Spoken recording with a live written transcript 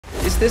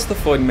Is this the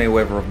Floyd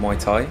Mayweather of Muay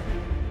Thai?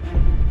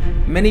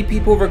 Many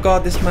people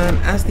regard this man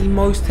as the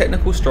most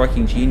technical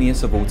striking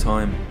genius of all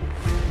time.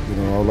 You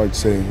know, I would like to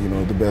say,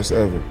 the best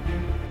ever.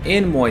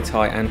 In Muay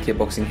Thai and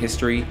kickboxing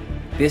history,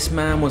 this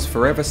man was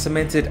forever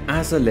cemented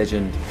as a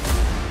legend.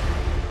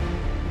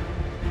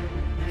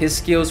 His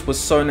skills were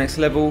so next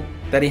level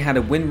that he had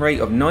a win rate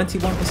of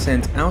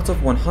 91% out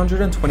of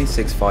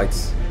 126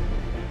 fights.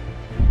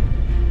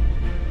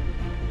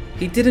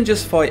 He didn't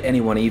just fight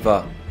anyone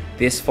either.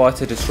 This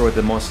fighter destroyed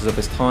the monsters of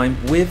his time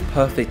with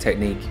perfect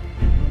technique.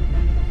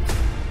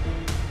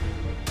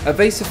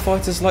 Evasive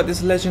fighters like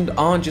this legend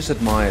aren't just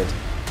admired,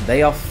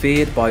 they are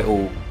feared by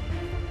all.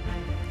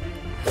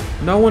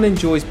 No one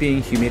enjoys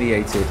being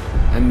humiliated,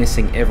 and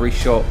missing every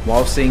shot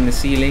while seeing the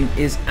ceiling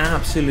is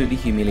absolutely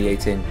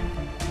humiliating.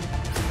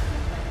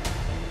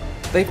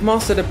 They've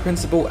mastered a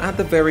principle at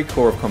the very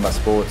core of combat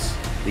sports,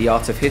 the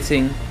art of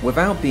hitting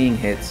without being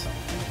hit.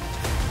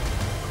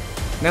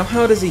 Now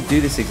how does he do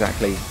this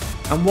exactly?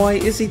 And why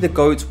is he the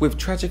GOAT with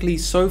tragically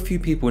so few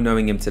people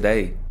knowing him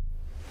today?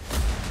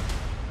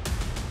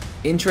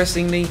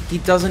 Interestingly, he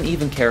doesn't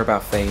even care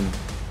about fame.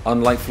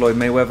 Unlike Floyd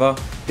Mayweather,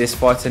 this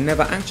fighter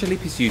never actually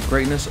pursued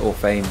greatness or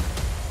fame.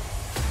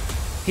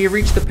 He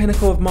reached the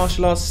pinnacle of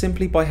martial arts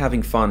simply by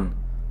having fun,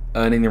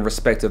 earning the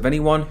respect of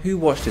anyone who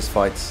watched his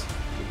fights.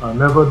 I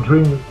never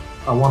dream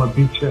I want to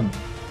beat him.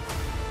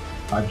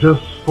 I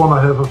just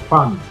want to have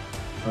fun.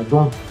 I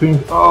don't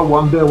think, oh,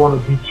 one day I want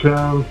to be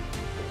champ.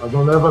 I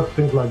don't ever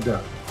think like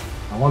that.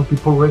 I want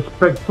people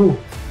respect too.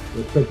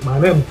 Respect my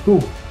name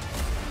too.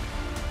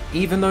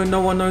 Even though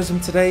no one knows him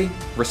today,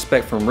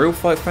 respect from real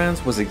fight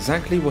fans was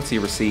exactly what he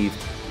received.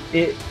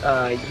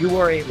 You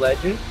are a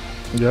legend?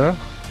 Yeah?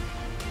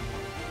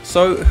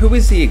 So who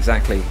is he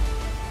exactly?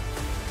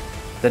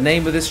 The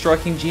name of this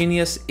striking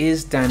genius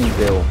is Dany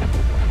Bill.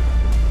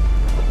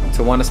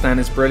 To understand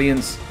his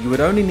brilliance, you would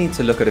only need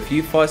to look at a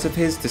few fights of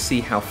his to see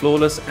how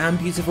flawless and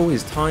beautiful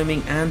his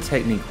timing and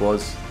technique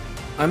was.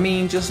 I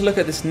mean, just look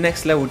at this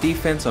next level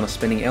defense on a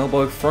spinning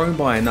elbow thrown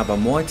by another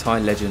Muay Thai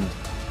legend.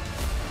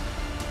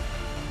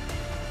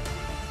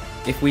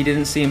 If we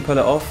didn't see him pull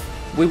it off,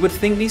 we would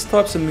think these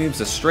types of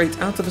moves are straight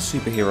out of a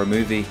superhero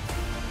movie.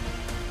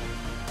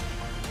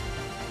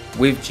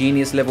 With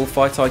genius level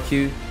fight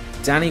IQ,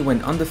 Dany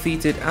went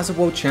undefeated as a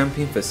world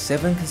champion for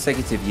 7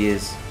 consecutive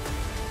years.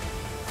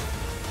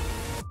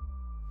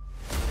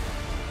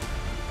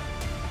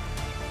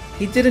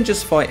 He didn't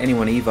just fight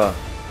anyone either,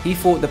 he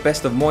fought the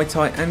best of Muay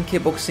Thai and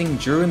kickboxing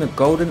during the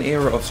golden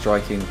era of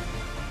striking.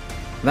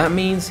 That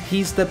means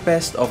he's the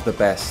best of the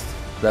best,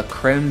 the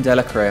creme de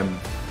la creme.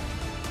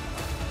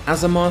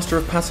 As a master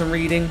of pattern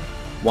reading,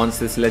 once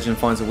this legend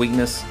finds a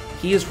weakness,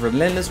 he is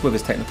relentless with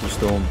his technical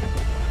storm.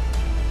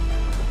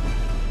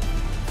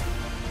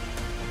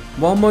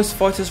 While most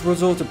fighters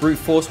resort to brute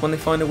force when they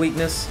find a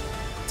weakness,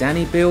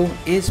 Dany Bill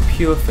is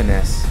pure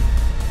finesse.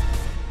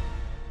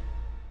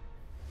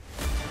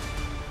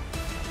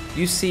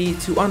 You see,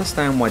 to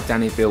understand why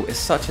Dany Bill is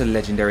such a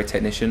legendary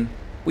technician,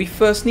 we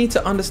first need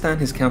to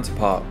understand his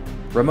counterpart,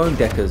 Ramon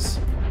Dekkers.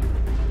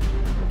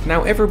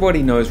 Now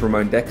everybody knows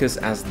Ramon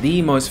Dekkers as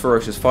the most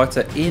ferocious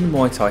fighter in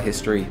Muay Thai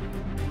history.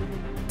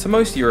 To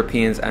most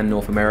Europeans and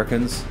North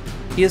Americans,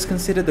 he is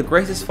considered the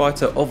greatest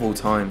fighter of all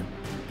time.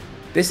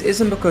 This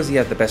isn't because he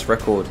had the best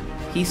record,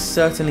 he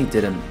certainly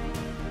didn't.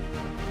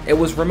 It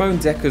was Ramon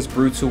Dekkers'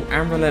 brutal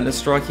and relentless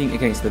striking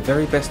against the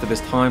very best of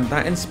his time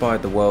that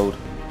inspired the world.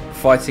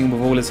 Fighting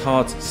with all his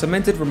heart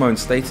cemented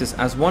Ramon's status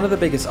as one of the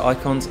biggest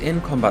icons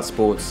in combat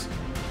sports.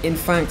 In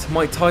fact,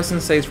 Mike Tyson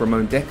says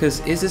Ramon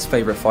Dekkers is his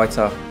favourite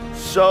fighter.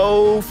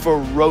 So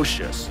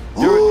ferocious.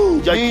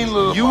 Ooh,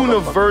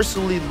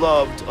 universally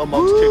loved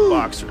amongst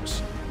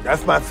kickboxers.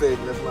 That's my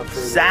favorite. That's my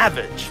favorite.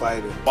 Savage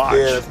Fighter. Box.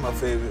 Yeah, that's my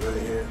favorite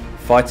right here.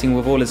 Fighting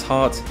with all his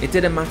heart, it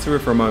didn't matter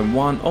if Ramon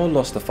won or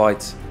lost the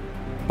fight.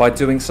 By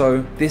doing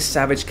so, this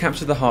savage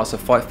captured the hearts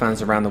of fight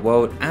fans around the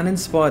world and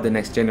inspired the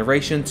next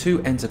generation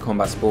to enter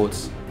combat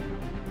sports.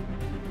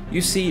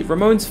 You see,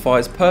 Ramon's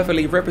fights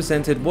perfectly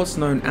represented what's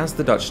known as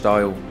the Dutch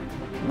style.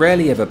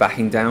 Rarely ever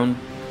backing down,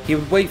 he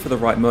would wait for the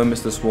right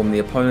moments to swarm the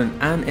opponent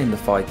and end the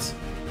fight.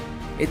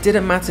 It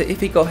didn't matter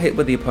if he got hit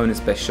with the opponent's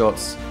best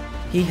shots,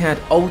 he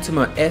had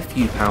ultimate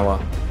FU power.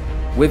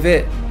 With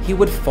it, he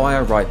would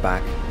fire right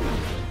back.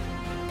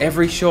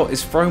 Every shot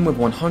is thrown with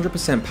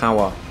 100%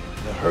 power.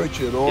 It hurts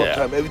you at all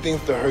time.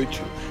 Everything's to hurt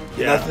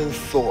you. Nothing's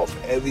soft.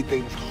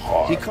 Everything's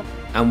hard.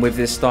 And with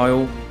this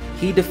style,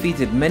 he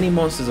defeated many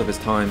monsters of his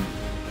time.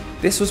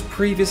 This was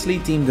previously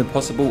deemed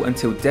impossible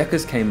until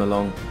Dekkers came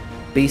along.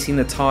 Beating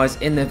the Thais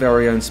in their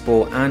very own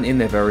sport and in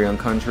their very own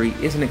country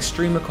is an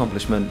extreme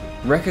accomplishment,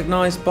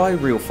 recognised by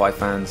real fight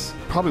fans.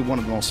 Probably one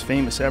of the most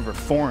famous ever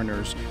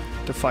foreigners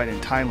to fight in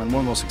Thailand, one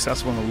of the most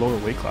successful in the lower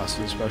weight classes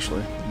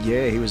especially.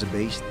 Yeah, he was a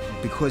beast.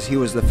 Because he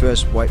was the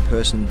first white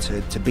person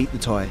to beat the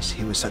Thais,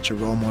 he was such a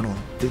role model.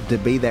 To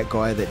be that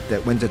guy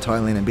that went to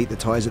Thailand and beat the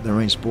Thais at their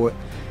own sport,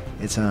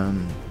 it's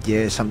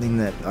yeah, something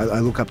that I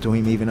look up to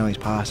him. Even though he's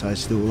passed, I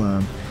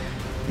still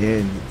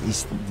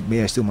he's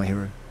still my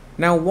hero.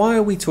 Now why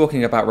are we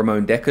talking about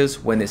Ramon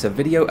Dekkers when it's a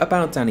video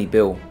about Dany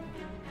Bill?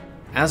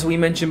 As we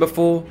mentioned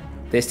before,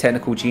 this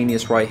technical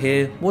genius right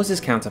here was his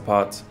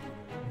counterpart.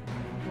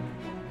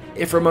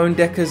 If Ramon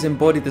Dekkers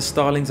embodied the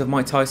stylings of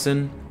Mike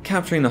Tyson,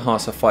 capturing the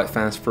hearts of fight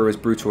fans through his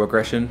brutal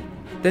aggression,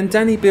 then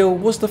Dany Bill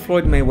was the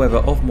Floyd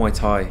Mayweather of Muay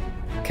Thai,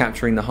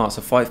 capturing the hearts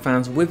of fight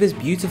fans with his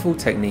beautiful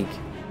technique.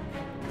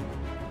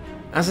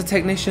 As a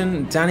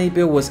technician, Dany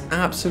Bill was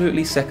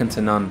absolutely second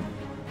to none.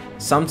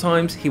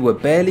 Sometimes he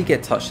would barely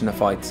get touched in a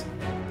fight.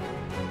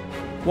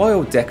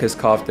 While Dekkers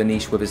carved a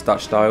niche with his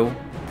Dutch style,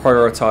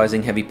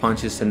 prioritizing heavy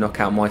punches to knock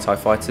out Muay Thai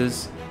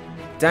fighters,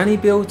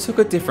 Dany Bill took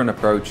a different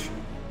approach.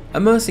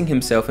 Immersing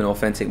himself in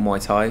authentic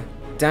Muay Thai,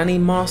 Dany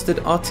mastered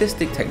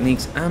artistic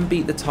techniques and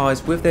beat the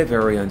Thais with their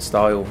very own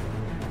style.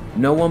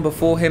 No one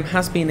before him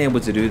has been able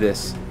to do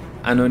this,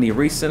 and only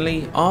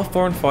recently are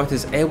foreign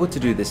fighters able to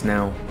do this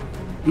now.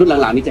 รุ่น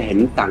หลังๆนี้จะเห็น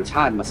ต่างช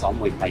าติมาซ้อม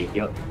มวยไทยเ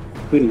ยอะ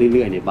ขึ้นเ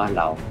รื่อยๆในบ้านเ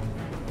รา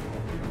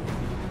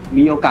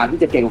มีโอกาสที่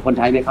จะเก่งกว่าคน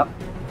ไทยไหมครับ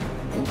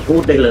พู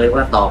ดได้เลย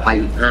ว่าต่อไป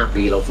อีก5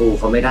 ปีเราสู้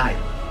เขาไม่ได้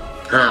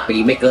5 ปี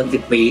ไม่เกิน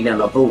10 ปีเนี่ย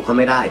เราสู้เขา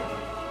ไม่ได้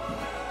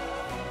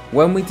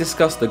When we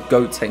discuss the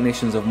GOAT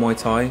technicians of Muay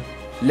Thai,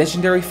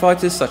 legendary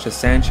fighters such as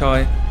Sanchai,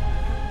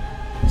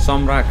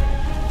 Somrak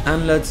and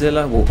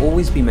Lurdzilla will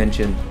always be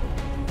mentioned.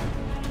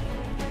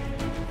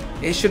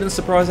 It shouldn't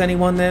surprise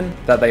anyone then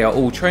that they are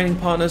all training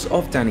partners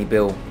of Dany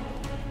Bill.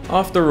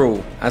 After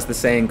all, as the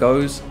saying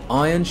goes,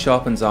 iron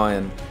sharpens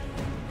iron.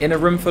 In a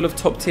room full of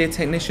top tier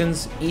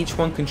technicians, each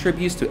one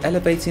contributes to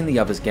elevating the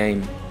other's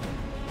game.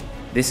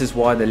 This is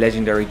why the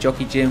legendary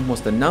Jockey Gym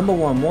was the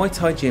 #1 Muay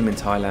Thai gym in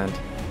Thailand.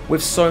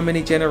 With so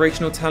many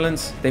generational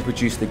talents, they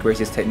produced the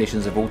greatest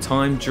technicians of all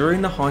time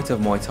during the height of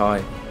Muay Thai.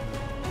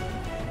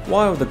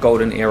 While the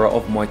golden era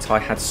of Muay Thai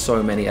had so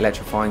many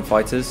electrifying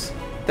fighters,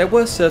 there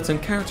were certain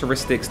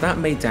characteristics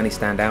that made Dany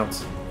stand out.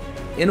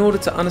 In order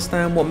to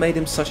understand what made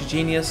him such a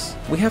genius,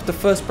 we have to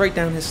first break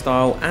down his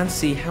style and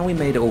see how he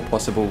made it all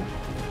possible.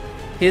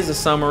 Here's a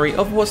summary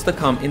of what's to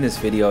come in this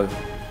video.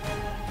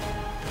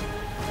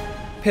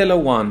 Pillar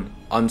 1.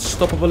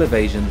 Unstoppable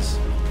evasions.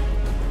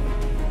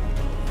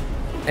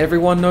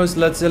 Everyone knows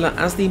Lurdzilla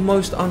as the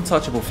most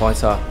untouchable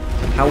fighter.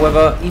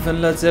 However,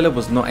 even Lurdzilla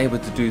was not able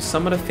to do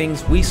some of the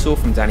things we saw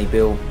from Dany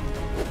Bill.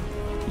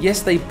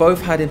 Yes, they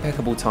both had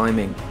impeccable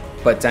timing,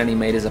 but Dany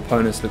made his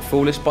opponents look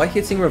foolish by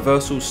hitting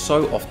reversals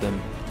so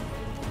often.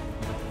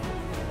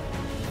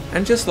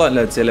 And just like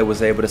Lurdzilla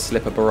was able to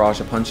slip a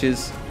barrage of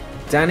punches,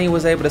 Dany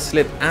was able to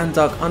slip and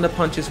duck under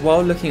punches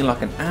while looking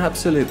like an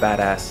absolute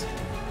badass.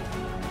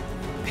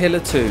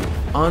 Pillar 2.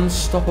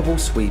 Unstoppable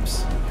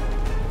sweeps.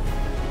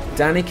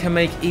 Dany can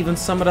make even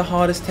some of the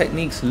hardest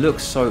techniques look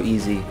so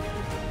easy.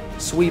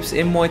 Sweeps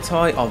in Muay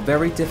Thai are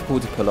very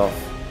difficult to pull off.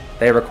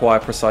 They require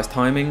precise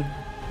timing,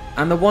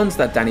 and the ones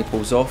that Dany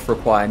pulls off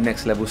require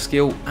next level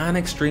skill and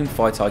extreme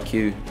fight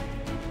IQ.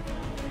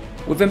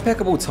 With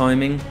impeccable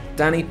timing,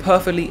 Dany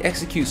perfectly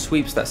executes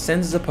sweeps that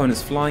sends his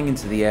opponents flying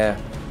into the air.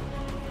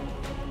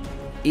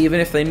 Even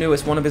if they knew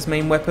it's one of his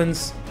main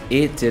weapons,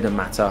 it didn't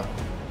matter.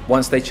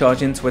 Once they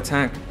charge in to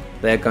attack,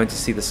 they're going to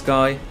see the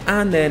sky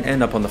and then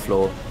end up on the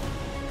floor.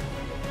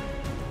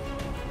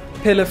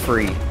 Pillar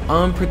 3.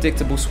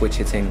 Unpredictable switch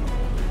hitting.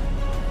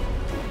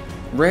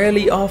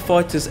 Rarely are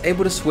fighters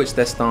able to switch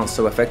their stance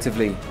so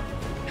effectively.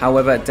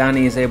 However,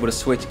 Dany is able to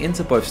switch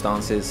into both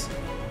stances.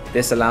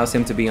 This allows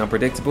him to be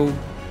unpredictable,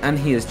 and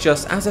he is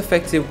just as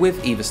effective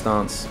with either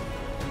stance.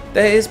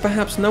 There is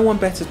perhaps no one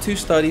better to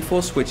study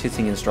for switch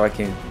hitting and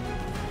striking.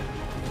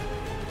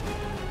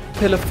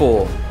 Pillar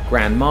 4.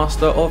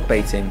 Grandmaster of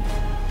baiting.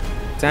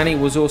 Dany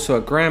was also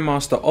a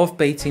grandmaster of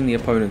baiting the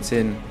opponents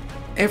in.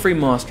 Every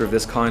master of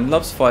this kind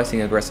loves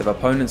fighting aggressive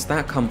opponents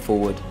that come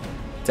forward.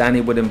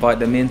 Dany would invite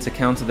them in to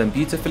counter them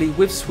beautifully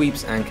with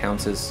sweeps and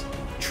counters.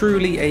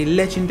 Truly a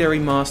legendary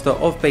master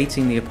of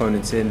baiting the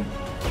opponents in.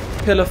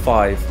 Pillar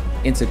 5.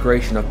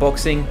 Integration of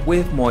boxing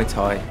with Muay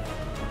Thai.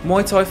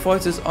 Muay Thai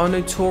fighters are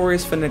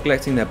notorious for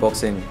neglecting their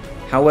boxing.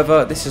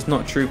 However, this is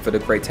not true for the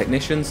great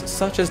technicians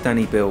such as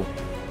Dany Bill.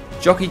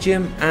 Jockey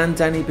Gym and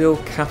Dany Bill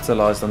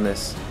capitalized on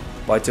this.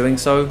 By doing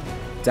so,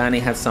 Dany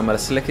had some of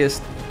the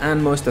slickest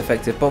and most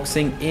effective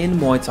boxing in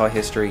Muay Thai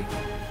history.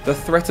 The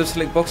threat of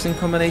slick boxing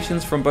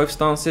combinations from both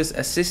stances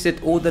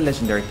assisted all the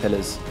legendary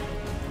pillars.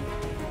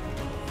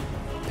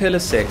 Pillar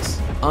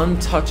 6.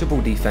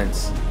 Untouchable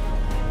defense.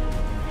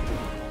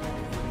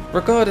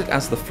 Regarded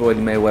as the Floyd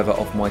Mayweather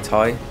of Muay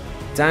Thai,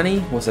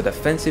 Dany was a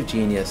defensive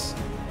genius.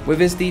 With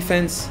his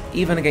defense,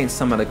 even against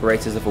some of the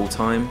greatest of all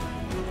time,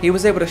 he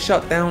was able to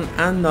shut down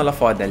and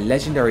nullify their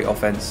legendary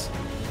offense.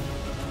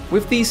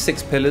 With these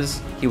 6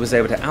 pillars, he was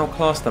able to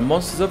outclass the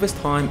monsters of his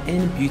time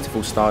in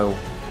beautiful style.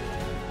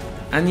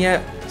 And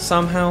yet,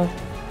 somehow,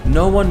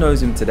 no one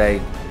knows him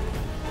today.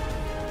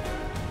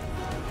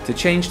 To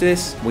change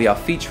this, we are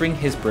featuring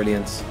his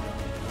brilliance.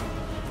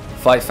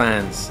 Fight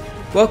fans,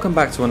 welcome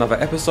back to another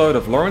episode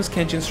of Lawrence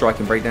Kenshin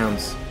Striking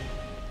Breakdowns.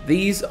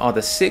 These are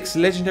the 6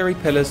 legendary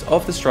pillars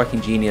of the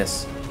striking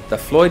genius, the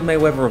Floyd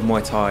Mayweather of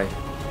Muay Thai,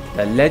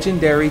 the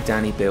legendary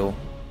Dany Bill.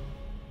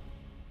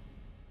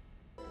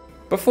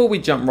 Before we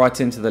jump right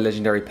into the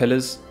legendary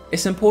pillars,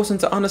 It's important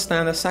to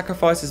understand the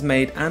sacrifices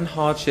made and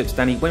hardships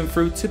Dany went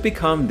through to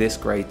become this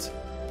great.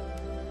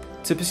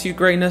 To pursue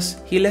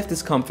greatness, he left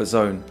his comfort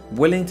zone,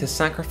 willing to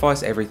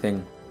sacrifice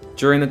everything.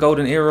 During the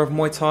golden era of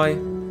Muay Thai,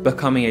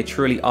 becoming a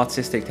truly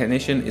artistic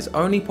technician is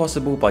only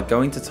possible by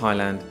going to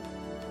Thailand.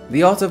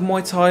 The art of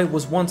Muay Thai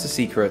was once a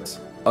secret,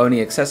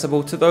 only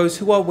accessible to those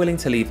who are willing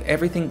to leave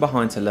everything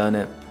behind to learn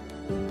it.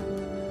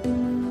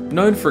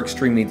 Known for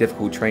extremely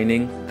difficult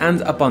training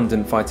and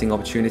abundant fighting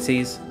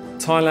opportunities,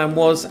 Thailand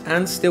was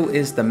and still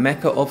is the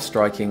mecca of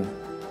striking.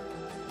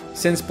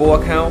 Since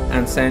Boakau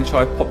and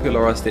Sanchai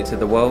popularised it to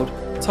the world,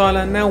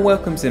 Thailand now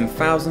welcomes in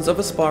thousands of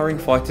aspiring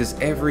fighters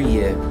every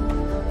year.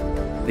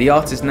 The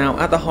art is now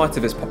at the height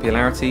of its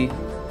popularity,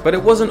 but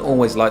it wasn't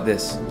always like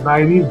this.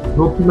 90s,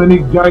 not too many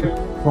guys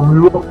from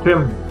Europe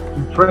came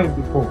to train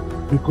before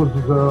because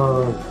it's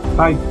a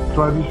Thai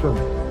tradition.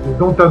 They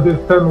don't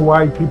understand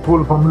why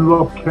people from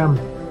Europe came.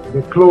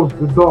 They close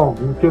the door.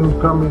 You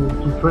can come in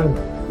to train.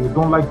 They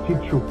don't like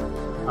teach you.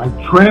 I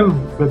train,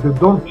 but they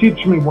don't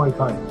teach me Muay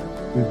Thai.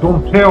 They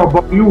don't care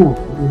about you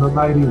in the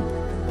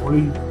 90s.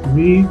 Only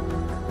me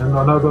and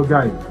another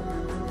guy.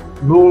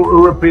 No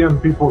European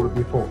people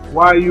before.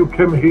 Why you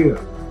came here?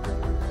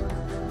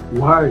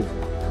 Why?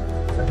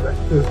 And I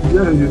said,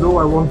 yeah, you know,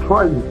 I won't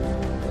try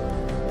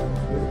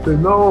it. They say,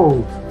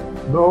 no,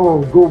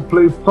 go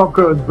play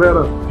soccer, it's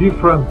better.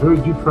 Different, very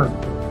different.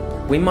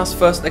 We must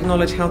first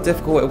acknowledge how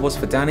difficult it was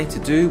for Dany to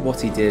do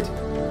what he did.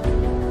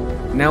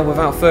 Now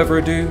without further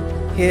ado,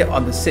 here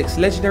are the 6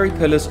 legendary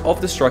pillars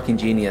of the striking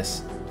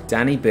genius,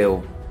 Dany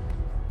Bill.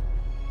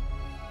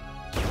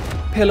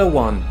 Pillar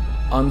 1.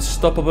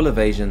 Unstoppable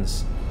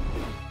evasions.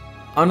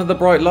 Under the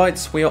bright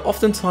lights, we are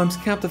oftentimes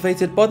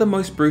captivated by the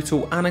most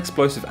brutal and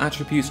explosive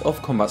attributes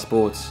of combat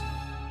sports.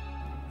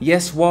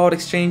 Yes, wild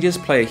exchanges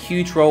play a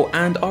huge role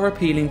and are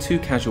appealing to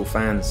casual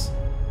fans.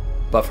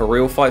 But for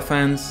real fight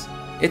fans,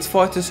 it's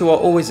fighters who are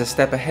always a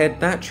step ahead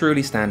that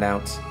truly stand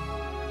out.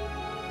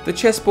 The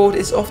chessboard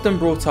is often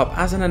brought up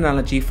as an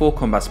analogy for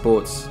combat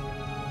sports.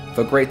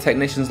 For great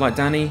technicians like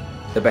Dany,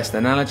 the best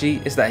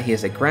analogy is that he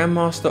is a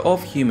grandmaster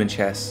of human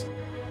chess.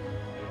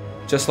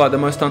 Just like the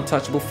most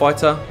untouchable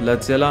fighter,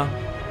 Lordzilla,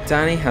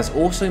 Dany has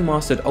also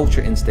mastered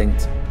Ultra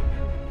Instinct.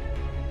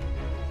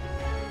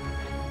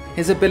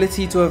 His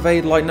ability to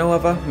evade like no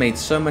other made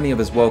so many of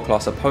his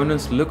world-class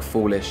opponents look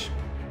foolish.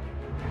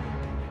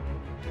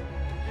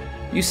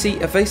 You see,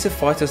 evasive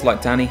fighters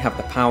like Dany have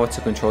the power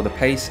to control the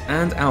pace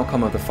and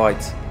outcome of the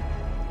fight,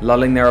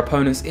 lulling their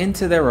opponents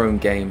into their own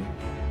game.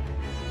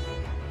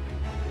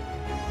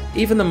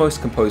 Even the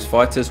most composed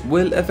fighters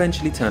will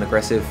eventually turn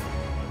aggressive,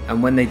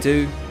 and when they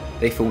do,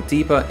 they fall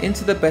deeper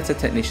into the better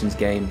technician's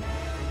game.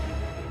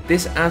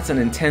 This adds an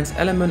intense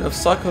element of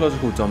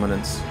psychological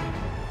dominance.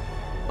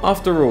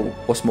 After all,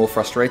 what's more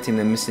frustrating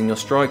than missing your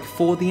strike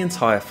for the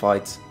entire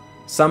fight?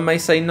 Some may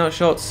say nut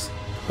shots,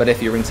 but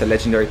if you're into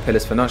legendary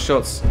pillars for nut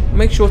shots,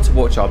 make sure to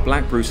watch our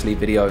Black Bruce Lee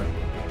video.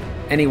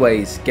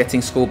 Anyways,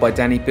 getting scored by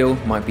Dany Bill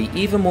might be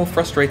even more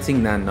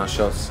frustrating than nut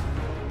shots.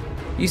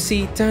 You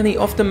see, Dany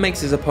often makes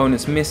his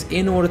opponents miss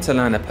in order to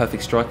land a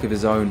perfect strike of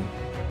his own.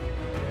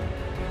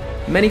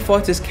 Many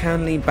fighters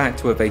can lean back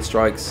to evade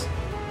strikes,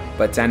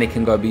 but Dany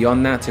can go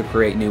beyond that to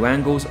create new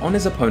angles on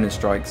his opponent's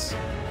strikes.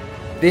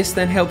 This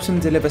then helps him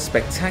deliver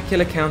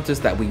spectacular counters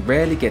that we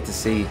rarely get to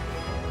see.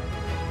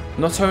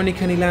 Not only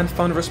can he land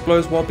thunderous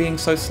blows while being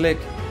so slick,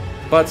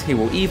 but he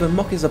will even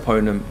mock his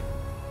opponent.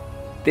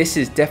 This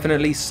is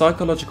definitely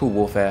psychological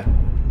warfare.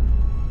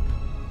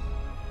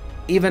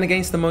 Even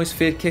against the most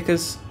feared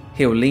kickers,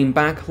 he'll lean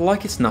back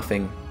like it's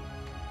nothing.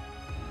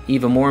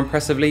 Even more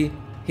impressively,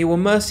 he will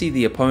mercy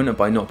the opponent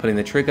by not pulling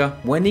the trigger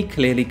when he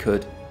clearly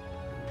could.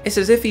 It's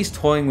as if he's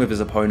toying with his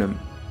opponent.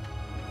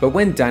 But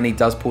when Dany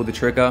does pull the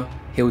trigger,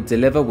 he'll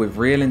deliver with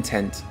real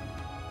intent.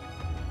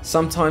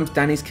 Sometimes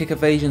Dany's kick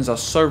evasions are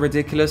so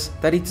ridiculous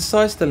that he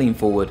decides to lean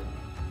forward.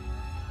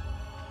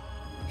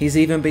 He's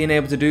even been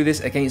able to do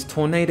this against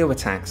tornado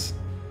attacks.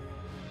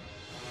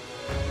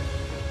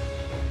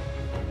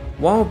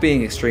 While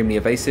being extremely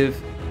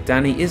evasive,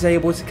 Dany is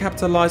able to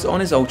capitalise on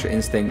his Ultra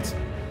Instinct.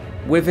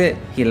 With it,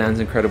 he lands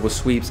incredible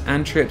sweeps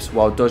and trips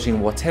while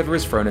dodging whatever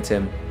is thrown at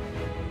him.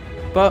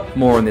 But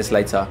more on this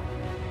later.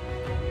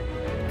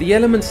 The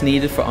elements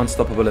needed for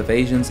unstoppable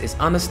evasions is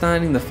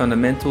understanding the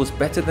fundamentals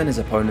better than his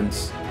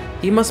opponents.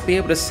 He must be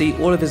able to see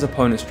all of his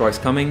opponent's strikes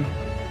coming,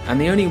 and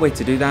the only way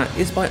to do that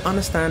is by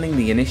understanding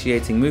the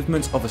initiating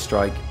movements of a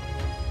strike.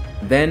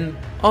 Then,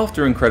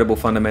 after incredible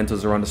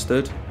fundamentals are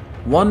understood,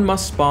 one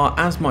must spar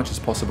as much as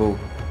possible.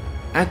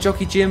 At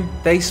Jockey Gym,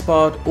 they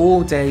sparred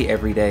all day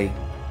every day.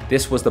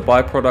 This was the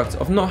byproduct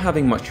of not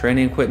having much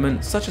training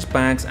equipment such as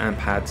bags and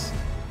pads.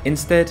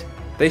 Instead,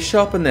 they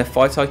sharpened their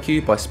fight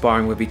IQ by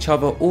sparring with each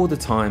other all the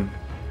time,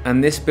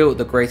 and this built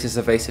the greatest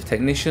evasive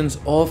technicians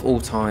of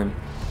all time.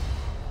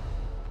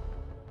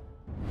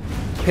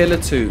 Pillar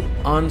 2.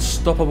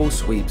 Unstoppable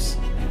sweeps.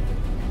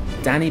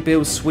 Dany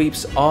Bill's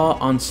sweeps are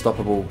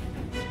unstoppable.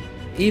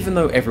 Even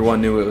though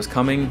everyone knew it was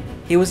coming,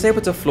 he was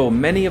able to floor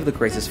many of the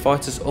greatest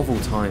fighters of all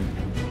time.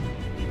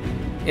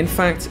 In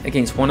fact,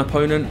 against one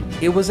opponent,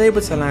 he was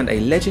able to land a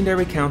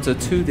legendary counter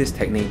to this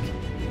technique.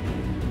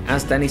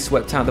 As Dany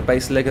swept out the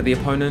base leg of the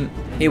opponent,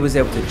 he was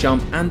able to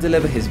jump and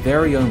deliver his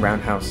very own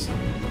roundhouse.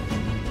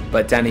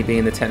 But Dany,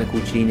 being the technical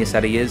genius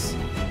that he is,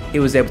 he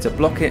was able to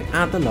block it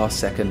at the last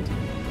second.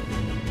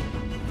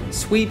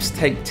 Sweeps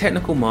take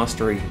technical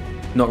mastery,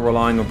 not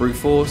relying on brute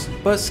force,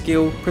 but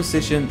skill,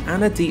 precision,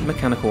 and a deep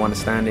mechanical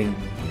understanding.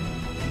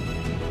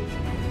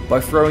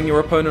 By throwing your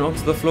opponent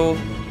onto the floor,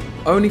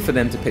 only for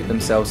them to pick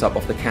themselves up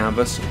off the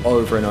canvas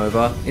over and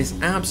over,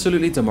 is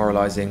absolutely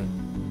demoralizing.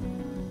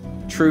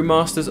 True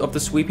masters of the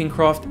sweeping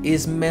craft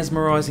is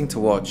mesmerizing to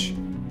watch.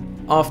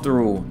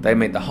 After all, they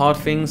make the hard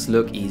things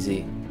look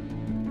easy.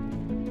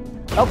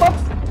 แล้วปั๊บ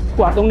ก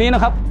วาดตรงนี้น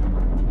ะครับ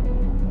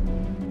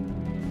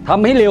ท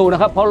ำให้เร็วนะ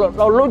ครับเพราะ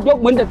เรายก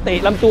เหมือนจะเตะ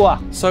ลำตัว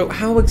So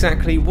how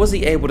exactly was he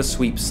able to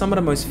sweep some of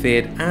the most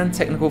feared and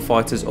technical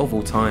fighters of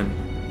all time?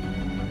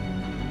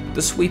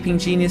 The sweeping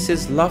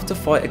geniuses love to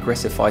fight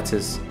aggressive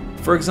fighters.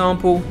 For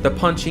example, the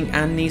punching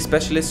and knee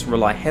specialists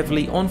rely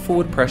heavily on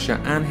forward pressure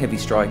and heavy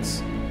strikes.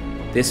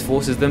 This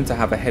forces them to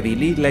have a heavy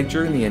lead leg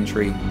during the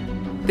entry.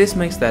 This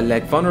makes their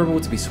leg vulnerable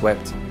to be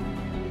swept.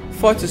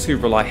 Fighters who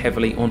rely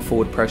heavily on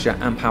forward pressure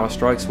and power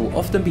strikes will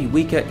often be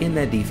weaker in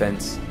their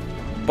defense.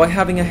 By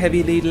having a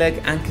heavy lead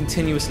leg and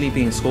continuously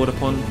being scored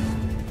upon,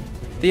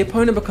 the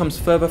opponent becomes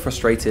further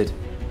frustrated.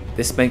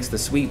 This makes the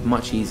sweep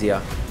much easier.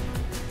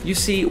 You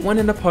see, when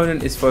an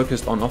opponent is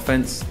focused on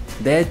offense,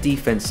 their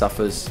defense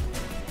suffers.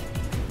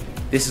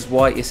 This is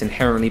why it's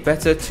inherently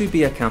better to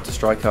be a counter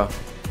striker.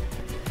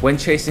 When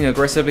chasing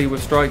aggressively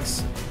with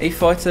strikes, a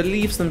fighter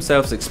leaves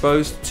themselves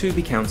exposed to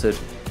be countered.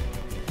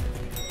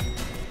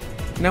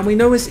 Now we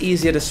know it's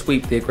easier to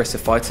sweep the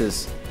aggressive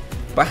fighters,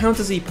 but how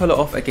does he pull it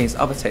off against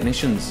other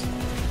technicians?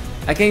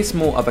 Against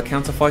more other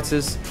counter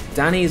fighters,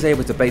 Dany is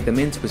able to bait them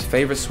into his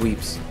favourite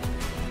sweeps.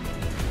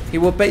 He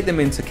will bait them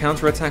into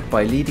counter-attack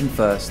by leading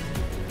first.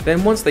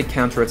 Then once they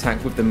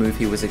counter-attack with the move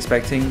he was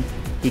expecting,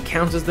 he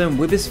counters them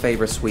with his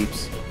favourite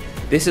sweeps.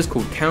 This is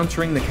called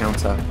countering the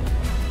counter.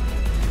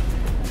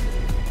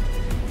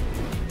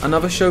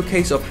 Another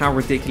showcase of how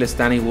ridiculous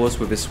Dany was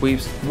with his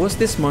sweeps was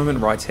this moment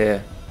right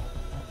here.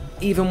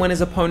 Even when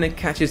his opponent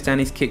catches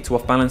Dany's kick to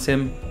off-balance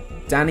him,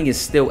 Dany is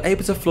still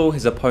able to floor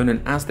his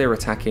opponent as they're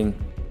attacking.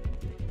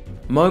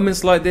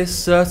 Moments like this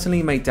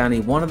certainly make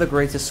Dany one of the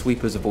greatest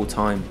sweepers of all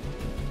time.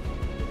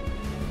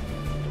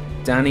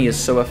 Dany is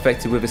so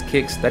effective with his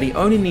kicks that he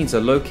only needs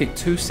a low kick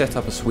to set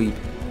up a sweep.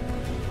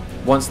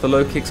 Once the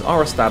low kicks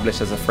are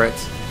established as a threat,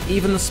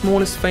 even the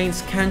smallest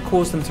feints can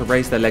cause them to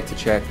raise their leg to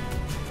check.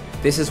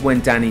 This is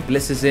when Dany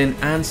blisters in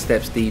and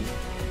steps deep.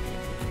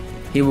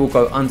 He will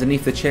go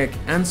underneath the check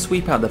and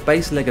sweep out the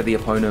base leg of the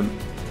opponent.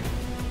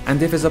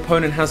 And if his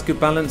opponent has good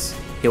balance,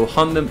 he'll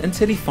hunt them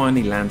until he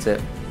finally lands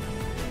it.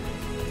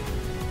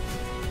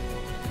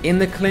 In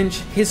the clinch,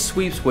 his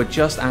sweeps were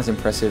just as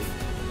impressive.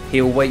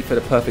 He'll wait for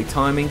the perfect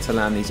timing to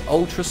land these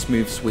ultra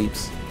smooth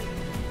sweeps.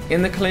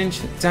 In the clinch,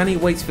 Dany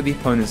waits for the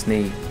opponent's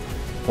knee.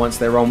 Once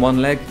they're on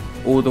one leg,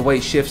 all the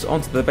weight shifts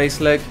onto the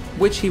base leg,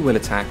 which he will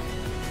attack.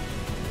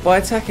 By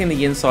attacking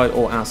the inside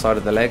or outside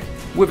of the leg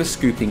with a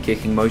scooping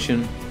kicking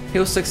motion,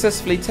 he'll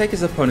successfully take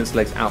his opponent's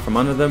legs out from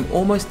under them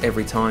almost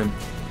every time.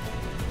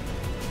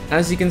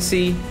 As you can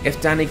see,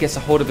 if Dany gets a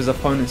hold of his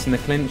opponents in the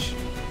clinch,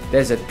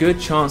 there's a good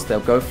chance they'll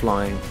go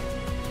flying.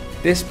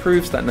 This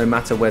proves that no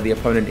matter where the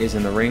opponent is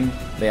in the ring,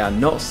 they are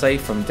not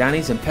safe from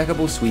Dany's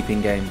impeccable sweeping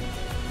game.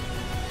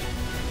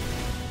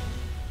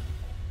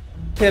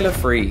 Pillar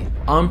 3.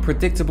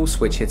 Unpredictable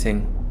switch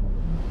hitting.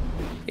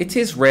 It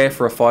is rare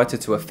for a fighter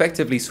to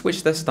effectively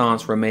switch their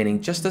stance,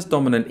 remaining just as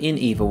dominant in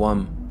either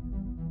one.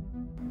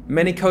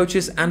 Many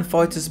coaches and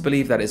fighters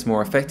believe that it's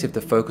more effective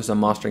to focus on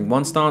mastering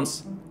one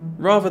stance,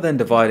 rather than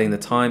dividing the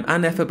time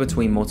and effort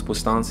between multiple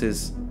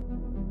stances.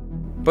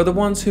 But the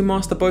ones who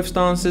master both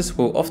stances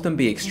will often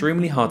be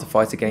extremely hard to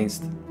fight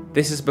against.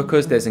 This is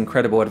because there's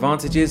incredible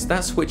advantages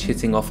that switch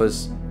hitting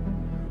offers,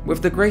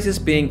 with the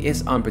greatest being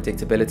its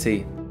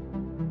unpredictability.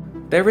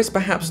 There is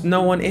perhaps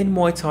no one in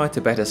Muay Thai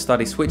to better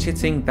study switch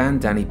hitting than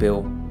Dany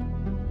Bill.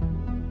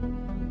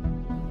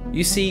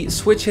 You see,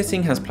 switch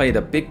hitting has played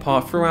a big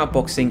part throughout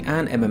boxing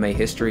and MMA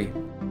history.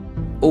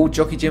 All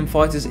jockey gym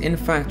fighters in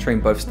fact train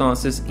both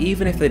stances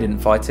even if they didn't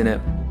fight in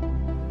it.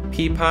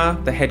 P-Pa,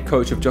 the head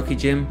coach of jockey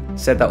gym,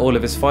 said that all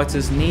of his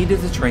fighters needed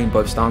to train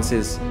both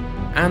stances,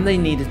 and they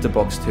needed to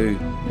box too,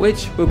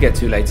 which we'll get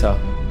to later.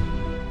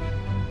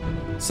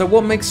 So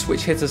what makes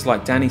switch hitters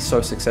like Dany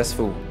so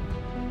successful?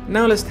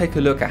 Now let's take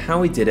a look at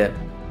how he did it.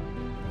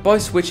 By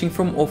switching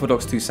from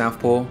orthodox to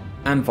southpaw,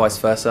 and vice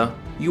versa,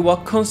 you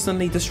are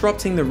constantly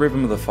disrupting the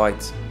rhythm of the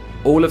fight.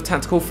 All of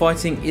tactical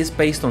fighting is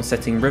based on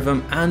setting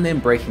rhythm and then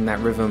breaking that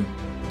rhythm.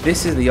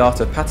 This is the art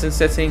of pattern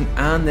setting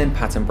and then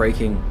pattern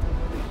breaking.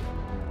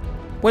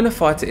 When a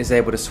fighter is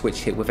able to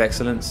switch hit with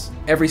excellence,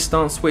 every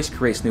stance switch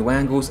creates new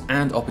angles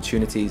and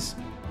opportunities.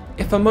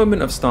 If a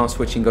moment of stance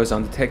switching goes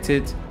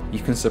undetected, you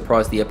can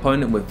surprise the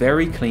opponent with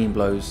very clean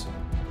blows.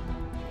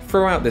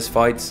 Throughout this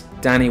fight,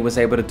 Dany was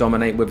able to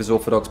dominate with his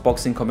orthodox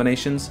boxing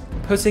combinations,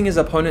 putting his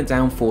opponent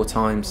down 4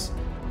 times.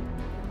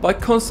 By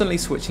constantly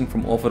switching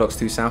from orthodox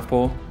to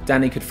southpaw,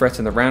 Dany could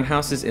threaten the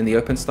roundhouses in the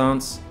open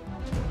stance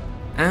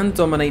and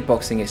dominate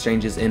boxing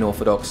exchanges in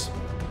orthodox.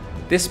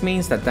 This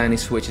means that Dany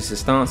switches his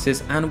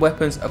stances and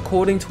weapons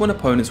according to an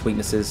opponent's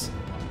weaknesses.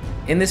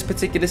 In this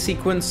particular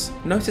sequence,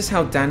 notice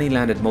how Dany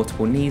landed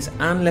multiple knees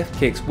and left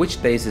kicks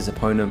which dazed his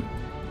opponent.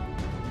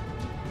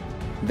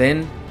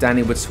 Then,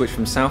 Dany would switch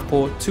from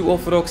southpaw to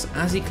orthodox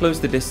as he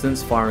closed the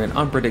distance, firing an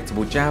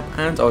unpredictable jab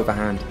and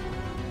overhand,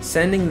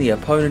 sending the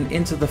opponent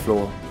into the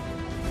floor.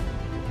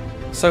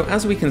 So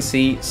as we can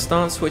see,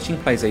 stance switching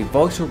plays a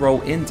vital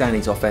role in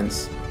Dany's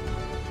offense.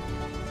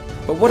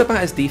 But what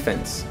about his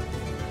defense?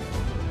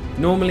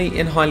 Normally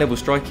in high level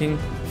striking,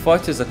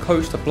 fighters are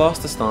coached to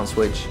blast a stance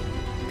switch.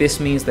 This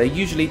means they're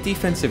usually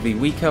defensively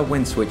weaker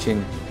when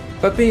switching,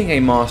 but being a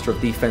master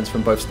of defense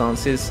from both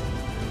stances,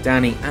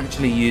 Dany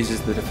actually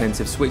uses the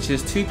defensive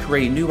switches to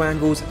create new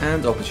angles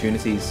and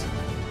opportunities.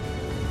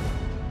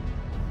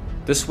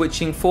 The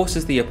switching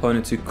forces the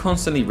opponent to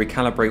constantly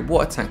recalibrate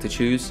what attack to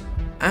choose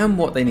and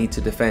what they need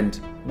to defend,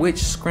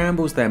 which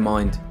scrambles their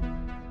mind.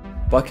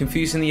 By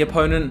confusing the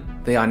opponent,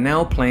 they are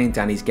now playing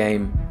Dany's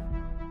game.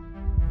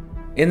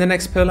 In the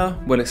next pillar,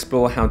 we'll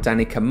explore how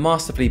Dany can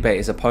masterfully bait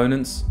his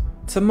opponents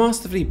to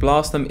masterfully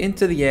blast them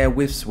into the air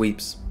with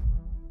sweeps.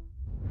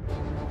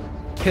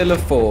 Pillar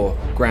 4.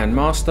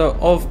 Grandmaster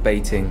of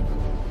Baiting.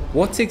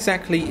 What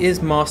exactly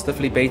is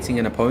masterfully baiting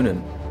an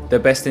opponent? The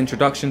best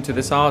introduction to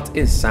this art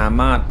is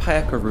Samad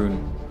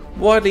Payakarun,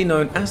 widely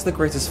known as the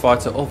greatest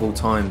fighter of all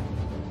time.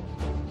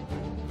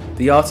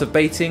 The art of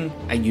baiting,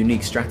 a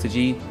unique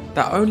strategy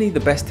that only the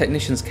best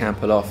technicians can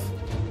pull off.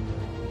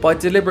 By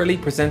deliberately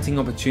presenting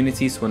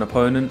opportunities to an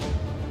opponent,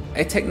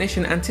 a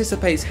technician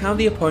anticipates how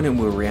the opponent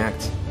will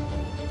react.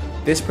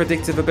 This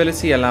predictive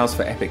ability allows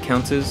for epic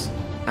counters,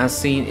 as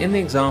seen in the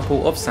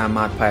example of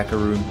Samad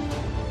Payakarun.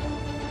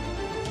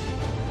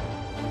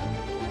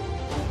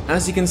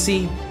 As you can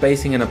see,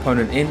 baiting an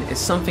opponent in is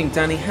something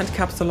Dany had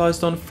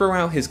capitalized on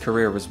throughout his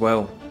career as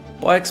well.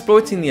 By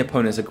exploiting the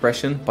opponent's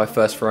aggression by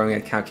first throwing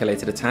a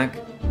calculated attack,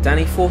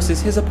 Dany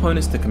forces his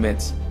opponents to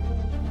commit.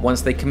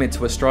 Once they commit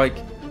to a strike,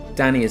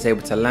 Dany is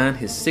able to land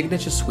his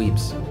signature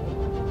sweeps.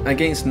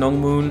 Against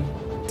Nongmoon,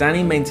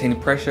 Dany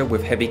maintained pressure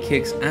with heavy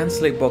kicks and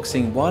slick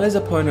boxing while his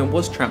opponent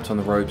was trapped on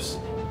the ropes.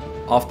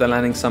 After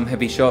landing some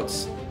heavy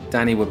shots,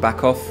 Dany would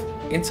back off,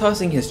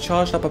 enticing his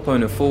charged up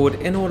opponent forward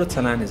in order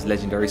to land his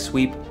legendary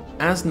sweep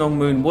as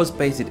Nongmoon was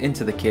baited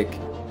into the kick.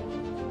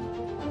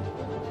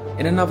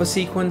 In another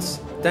sequence,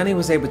 Dany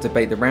was able to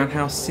bait the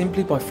roundhouse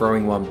simply by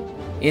throwing one.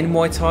 In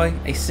Muay Thai,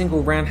 a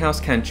single roundhouse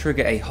can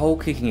trigger a whole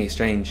kicking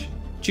exchange,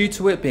 due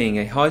to it being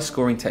a high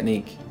scoring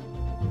technique.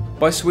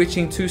 By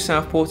switching to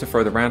southpaw to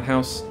throw the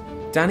roundhouse,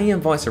 Dany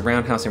invites a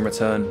roundhouse in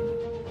return.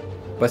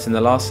 But in the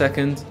last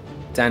second,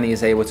 Dany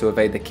is able to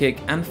evade the kick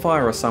and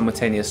fire a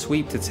simultaneous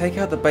sweep to take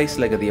out the base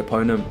leg of the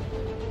opponent.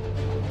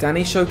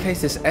 Dany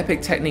showcased this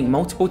epic technique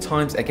multiple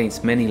times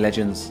against many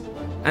legends,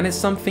 and it's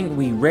something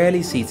we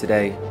rarely see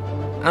today.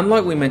 And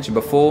like we mentioned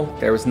before,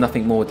 there is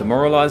nothing more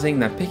demoralizing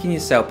than picking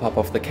yourself up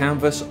off the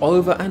canvas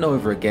over and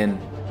over again.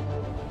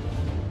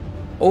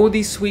 All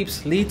these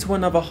sweeps lead to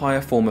another higher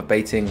form of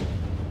baiting.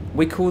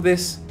 We call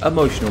this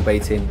emotional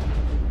baiting.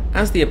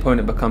 As the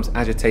opponent becomes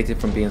agitated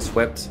from being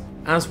swept,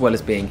 as well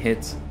as being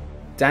hit,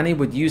 Dany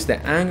would use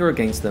their anger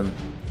against them.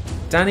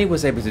 Dany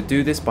was able to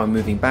do this by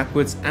moving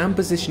backwards and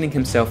positioning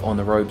himself on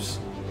the ropes.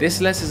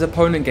 This lets his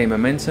opponent gain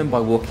momentum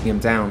by walking him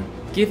down,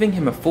 giving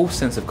him a false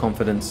sense of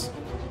confidence.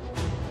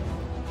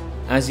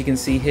 As you can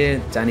see here,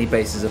 Dany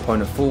baits his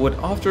opponent forward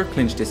after a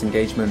clinch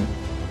disengagement.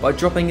 By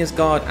dropping his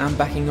guard and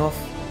backing off,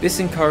 this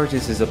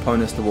encourages his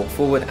opponents to walk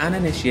forward and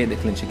initiate the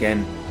clinch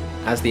again.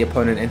 As the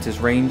opponent enters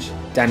range,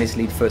 Dany's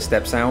lead foot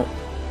steps out,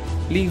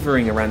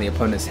 levering around the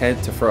opponent's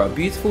head to throw a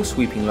beautiful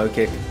sweeping low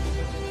kick.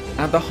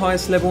 At the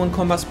highest level in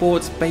combat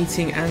sports,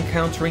 baiting and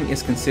countering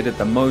is considered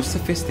the most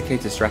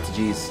sophisticated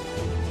strategies.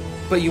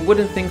 But you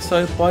wouldn't think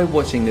so by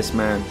watching this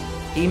man.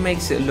 He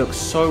makes it look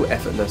so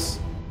effortless.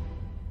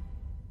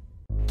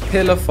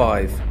 Pillar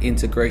 5.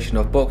 Integration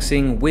of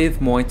boxing with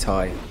Muay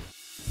Thai.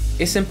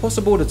 It's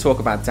impossible to talk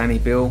about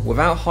Dany Bill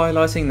without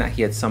highlighting that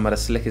he had some of the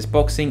slickest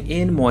boxing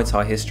in Muay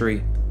Thai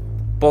history.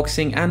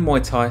 Boxing and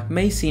Muay Thai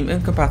may seem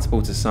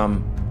incompatible to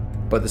some,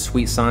 but the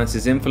sweet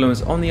science's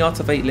influence on the art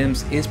of 8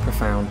 limbs is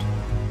profound.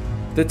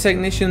 The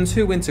technicians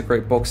who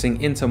integrate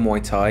boxing into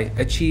Muay Thai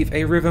achieve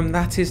a rhythm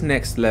that is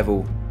next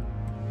level.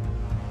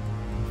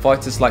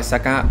 Fighters like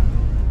Sagat,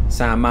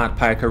 Samad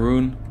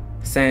Payakarun,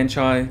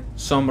 Sanchai,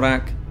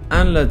 Somrak,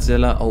 and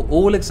Ladzilla are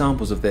all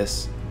examples of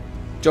this.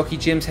 Jockey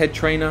Jim's head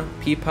trainer,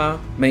 Pipa,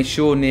 made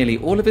sure nearly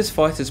all of his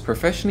fighters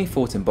professionally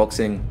fought in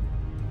boxing.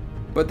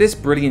 But this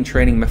brilliant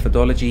training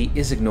methodology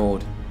is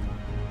ignored.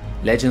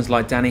 Legends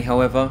like Dany,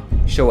 however,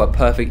 show a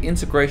perfect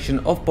integration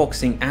of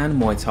boxing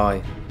and Muay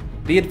Thai.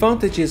 The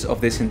advantages of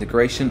this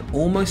integration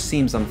almost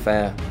seems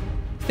unfair.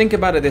 Think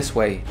about it this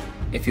way: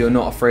 if you're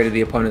not afraid of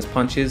the opponent's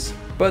punches,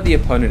 but the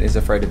opponent is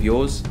afraid of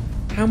yours,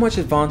 how much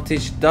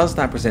advantage does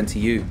that present to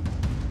you?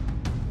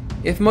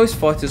 If most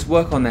fighters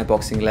work on their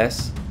boxing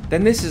less,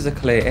 then this is a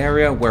clear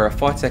area where a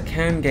fighter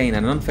can gain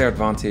an unfair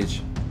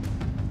advantage.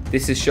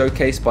 This is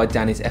showcased by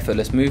Dany's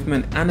effortless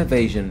movement and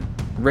evasion,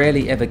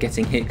 rarely ever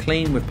getting hit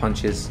clean with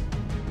punches.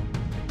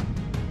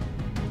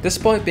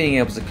 Despite being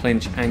able to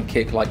clinch and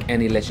kick like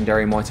any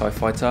legendary Muay Thai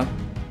fighter,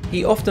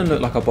 he often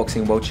looked like a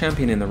boxing world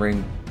champion in the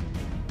ring.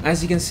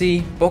 As you can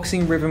see,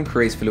 boxing rhythm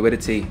creates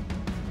fluidity.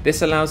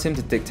 This allows him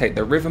to dictate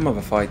the rhythm of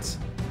a fight.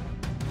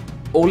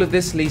 All of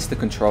this leads to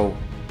control.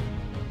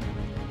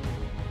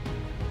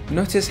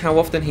 Notice how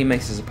often he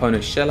makes his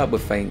opponent shell up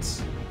with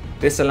feints.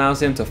 This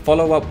allows him to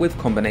follow up with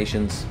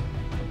combinations.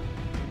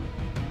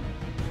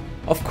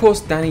 Of course,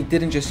 Dany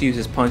didn't just use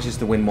his punches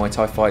to win Muay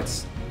Thai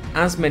fights,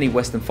 as many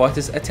Western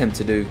fighters attempt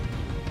to do.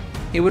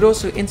 He would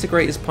also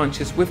integrate his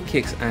punches with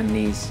kicks and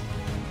knees.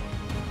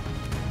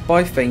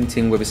 By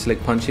feinting with his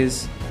slick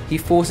punches, he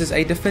forces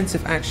a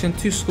defensive action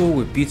to score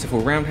with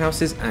beautiful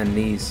roundhouses and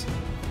knees.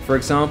 For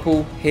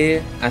example,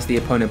 here, as the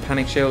opponent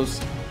panic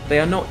shells, they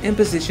are not in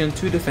position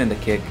to defend a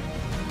kick.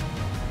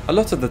 A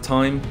lot of the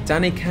time,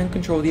 Dany can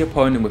control the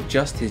opponent with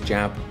just his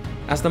jab.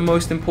 As the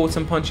most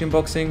important punch in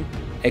boxing,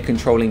 a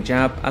controlling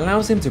jab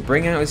allows him to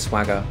bring out his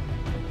swagger.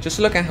 Just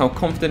look at how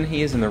confident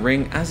he is in the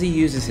ring as he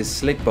uses his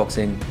slick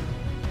boxing.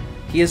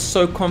 He is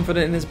so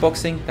confident in his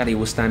boxing that he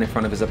will stand in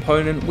front of his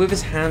opponent with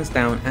his hands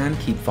down and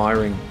keep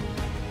firing.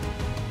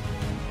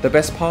 The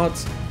best part,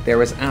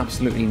 there is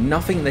absolutely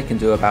nothing they can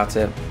do about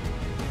it.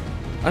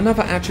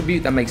 Another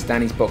attribute that makes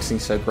Dany's boxing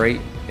so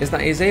great is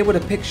that he is able to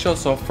pick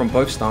shots off from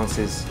both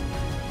stances.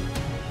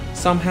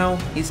 Somehow,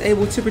 he's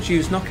able to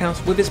produce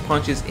knockouts with his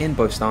punches in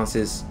both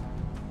stances.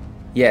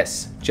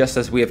 Yes, just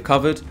as we have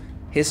covered,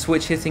 his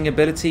switch hitting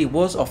ability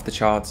was off the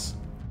charts.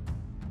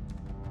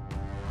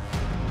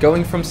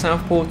 Going from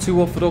southpaw to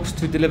orthodox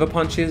to deliver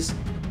punches,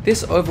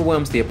 this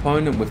overwhelms the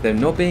opponent with them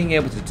not being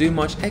able to do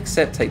much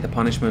except take the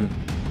punishment.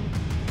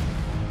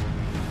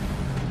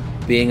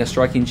 Being a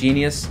striking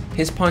genius,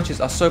 his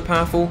punches are so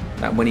powerful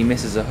that when he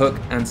misses a hook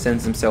and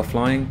sends himself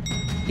flying,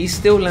 he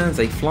still lands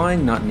a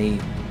flying nut knee.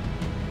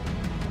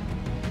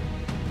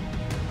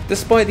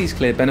 Despite these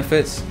clear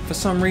benefits, for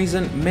some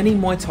reason many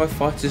Muay Thai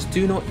fighters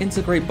do not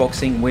integrate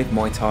boxing with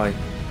Muay Thai.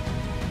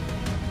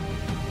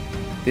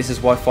 This is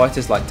why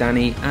fighters like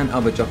Dany and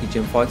other jockey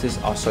gym fighters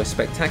are so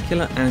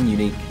spectacular and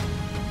unique.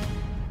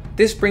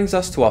 This brings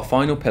us to our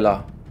final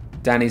pillar,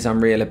 Dany's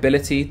unreal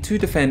ability to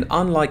defend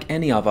unlike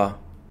any other.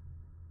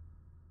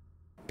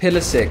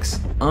 Pillar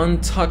 6,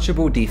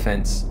 Untouchable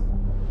Defense.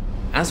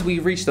 As we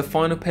reach the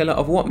final pillar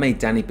of what made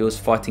Dany Bill's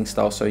fighting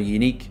style so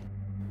unique,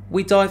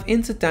 we dive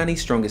into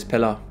Dany's strongest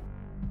pillar.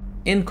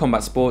 In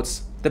combat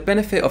sports, the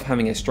benefit of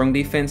having a strong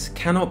defense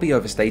cannot be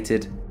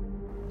overstated.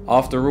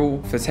 After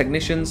all, for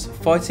technicians,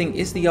 fighting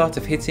is the art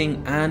of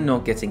hitting and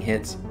not getting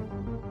hit.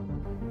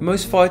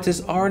 Most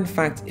fighters are in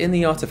fact in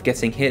the art of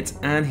getting hit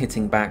and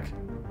hitting back.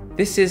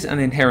 This is an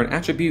inherent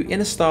attribute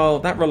in a style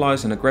that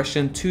relies on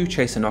aggression to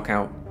chase a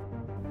knockout.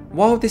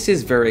 While this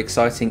is very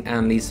exciting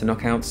and leads to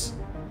knockouts,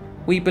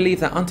 we believe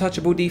that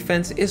untouchable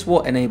defense is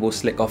what enables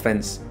slick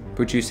offense,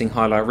 producing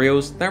highlight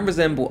reels that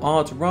resemble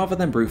art rather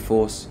than brute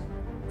force.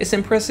 It's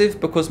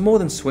impressive because more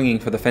than swinging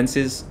for the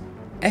fences,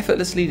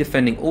 effortlessly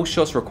defending all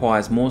shots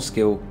requires more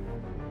skill.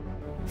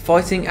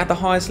 Fighting at the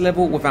highest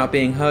level without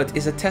being hurt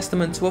is a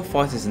testament to a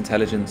fighter's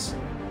intelligence.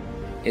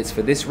 It's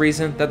for this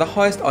reason that the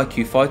highest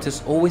IQ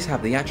fighters always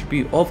have the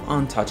attribute of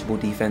untouchable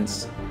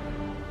defense.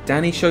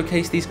 Dany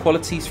showcased these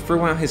qualities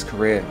throughout his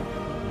career,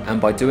 and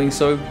by doing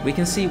so, we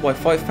can see why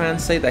fight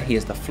fans say that he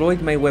is the Floyd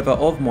Mayweather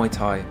of Muay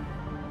Thai.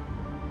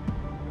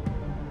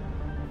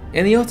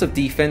 In the art of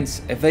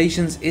defense,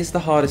 evasions is the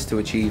hardest to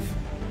achieve.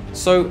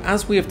 So,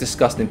 as we have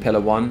discussed in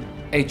Pillar 1,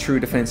 a true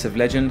defensive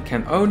legend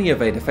can only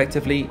evade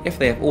effectively if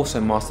they have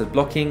also mastered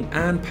blocking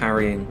and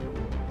parrying.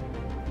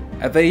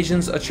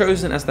 Evasions are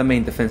chosen as the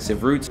main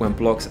defensive route when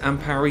blocks and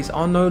parries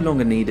are no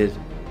longer needed.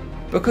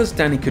 Because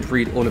Dany could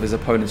read all of his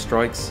opponent's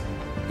strikes,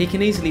 he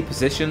can easily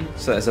position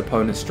so that his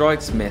opponent's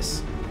strikes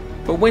miss.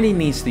 But when he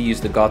needs to use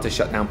the guard to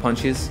shut down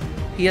punches,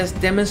 he has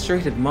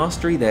demonstrated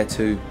mastery there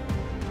too.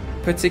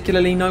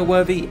 Particularly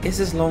noteworthy is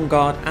his long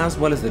guard as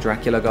well as the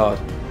Dracula guard.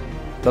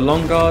 The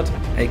long guard,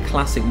 a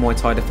classic Muay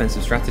Thai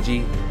defensive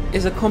strategy,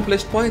 is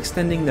accomplished by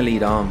extending the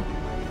lead arm.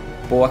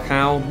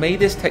 Boakau made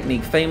this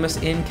technique famous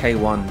in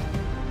K1.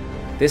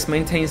 This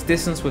maintains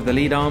distance with the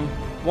lead arm,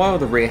 while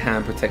the rear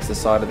hand protects the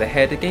side of the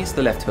head against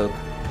the left hook.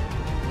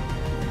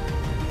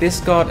 This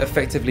guard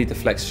effectively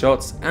deflects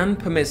shots and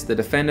permits the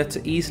defender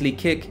to easily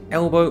kick,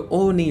 elbow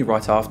or knee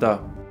right after.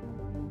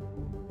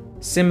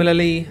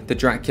 Similarly, the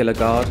Dracula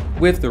guard,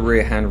 with the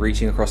rear hand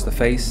reaching across the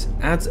face,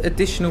 adds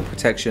additional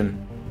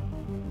protection.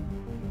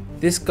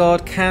 This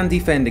guard can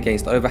defend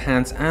against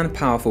overhands and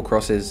powerful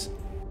crosses.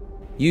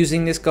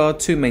 Using this guard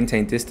to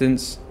maintain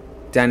distance,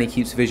 Dany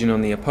keeps vision on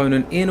the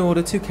opponent in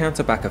order to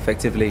counter back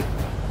effectively.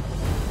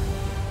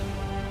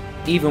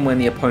 Even when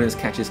the opponent's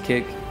catches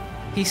kick,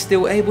 he's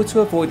still able to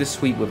avoid a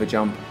sweep with a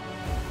jump.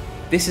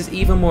 This is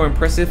even more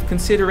impressive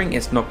considering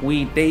it's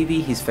Knockweed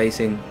Davey he's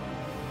facing.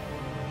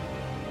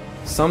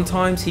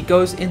 Sometimes he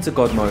goes into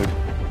God mode,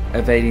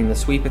 evading the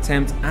sweep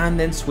attempt and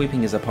then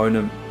sweeping his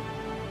opponent.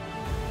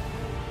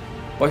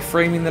 By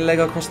framing the leg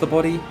across the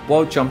body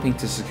while jumping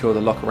to secure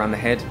the lock around the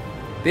head,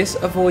 this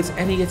avoids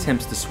any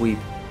attempts to sweep.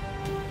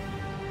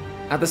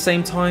 At the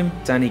same time,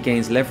 Dany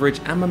gains leverage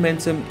and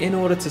momentum in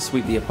order to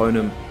sweep the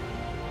opponent.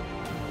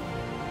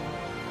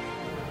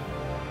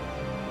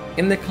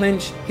 In the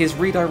clinch, his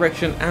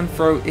redirection and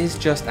throw is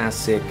just as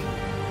sick.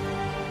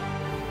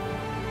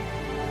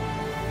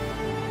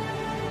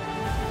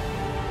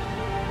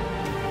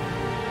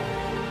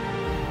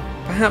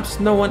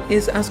 Perhaps no one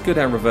is as good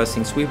at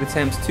reversing sweep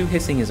attempts to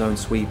hitting his own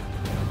sweep.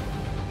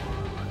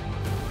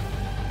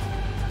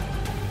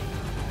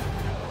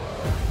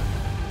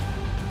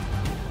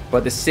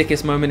 But the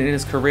sickest moment in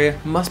his career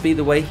must be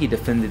the way he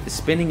defended the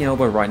spinning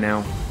elbow right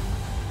now.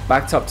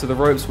 Backed up to the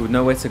ropes with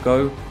nowhere to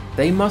go,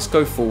 they must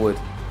go forward.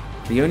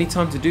 The only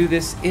time to do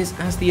this is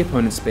as the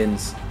opponent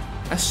spins.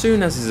 As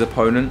soon as his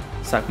opponent,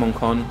 Sakmon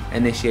Khan,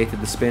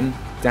 initiated the spin,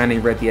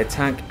 Dany read the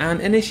attack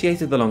and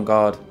initiated the long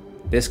guard.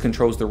 This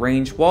controls the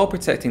range while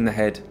protecting the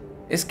head.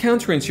 It's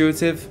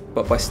counterintuitive,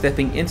 but by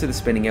stepping into the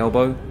spinning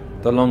elbow,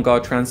 the long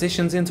guard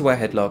transitions into a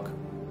headlock.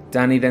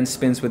 Dany then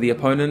spins with the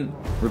opponent,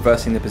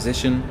 reversing the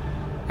position,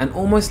 and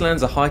almost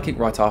lands a high kick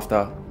right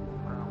after.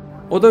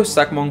 Although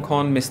Sakmon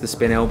Khan missed the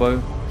spin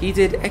elbow, he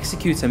did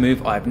execute a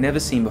move I've never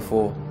seen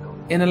before.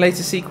 In a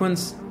later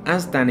sequence,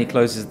 as Dany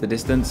closes the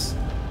distance,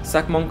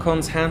 Sakmon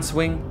Khan's hand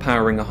swing,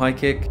 powering a high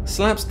kick,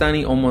 slaps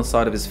Dany on one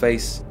side of his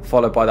face,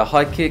 followed by the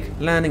high kick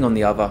landing on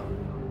the other.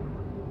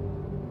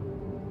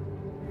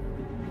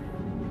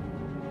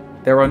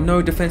 There are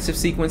no defensive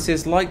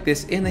sequences like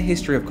this in the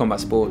history of combat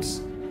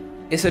sports.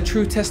 It's a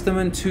true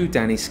testament to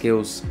Dany's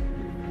skills.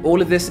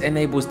 All of this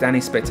enables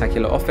Dany's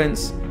spectacular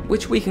offense,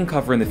 which we can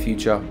cover in the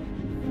future.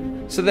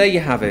 So there you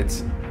have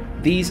it.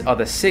 These are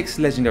the 6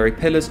 legendary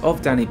pillars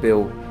of Dany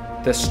Bill,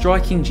 the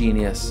striking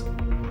genius.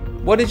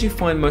 What did you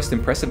find most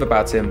impressive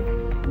about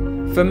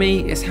him? For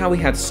me, it's how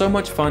he had so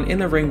much fun in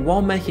the ring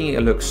while making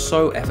it look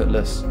so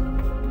effortless.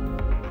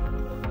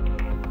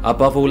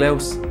 Above all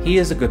else, he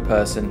is a good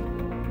person.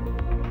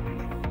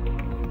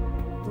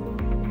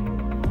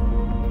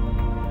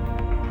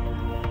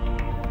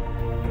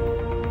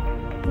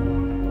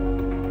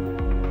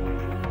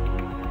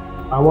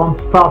 I want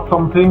to start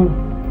something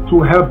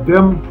to help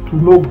them to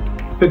know,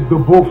 take the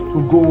boat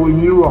to go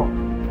in Europe,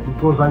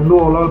 because I know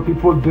a lot of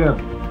people there.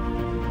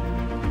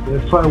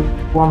 That's why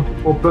I want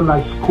to open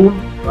a school.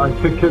 I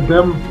take care of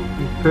them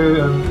to stay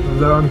and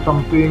learn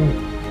something,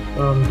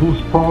 do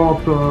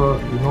sport,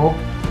 you know.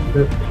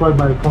 That's why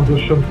my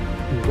foundation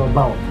is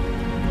about.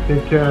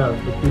 Take care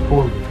of the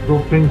people.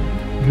 Don't think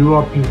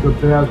Europe is the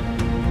best.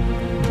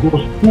 Go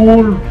to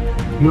school,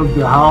 build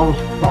the house,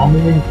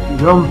 farming,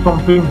 learn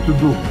something to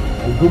do.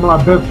 I do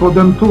my best for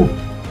them too.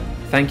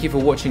 Thank you for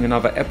watching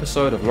another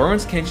episode of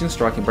Lawrence Kenshin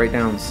Striking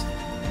Breakdowns.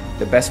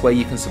 The best way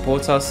you can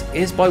support us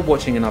is by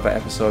watching another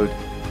episode.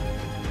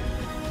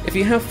 If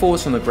you have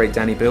thoughts on the great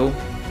Dany Bill,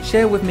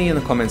 share with me in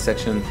the comment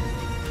section.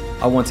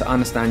 I want to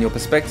understand your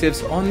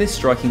perspectives on this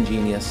striking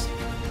genius.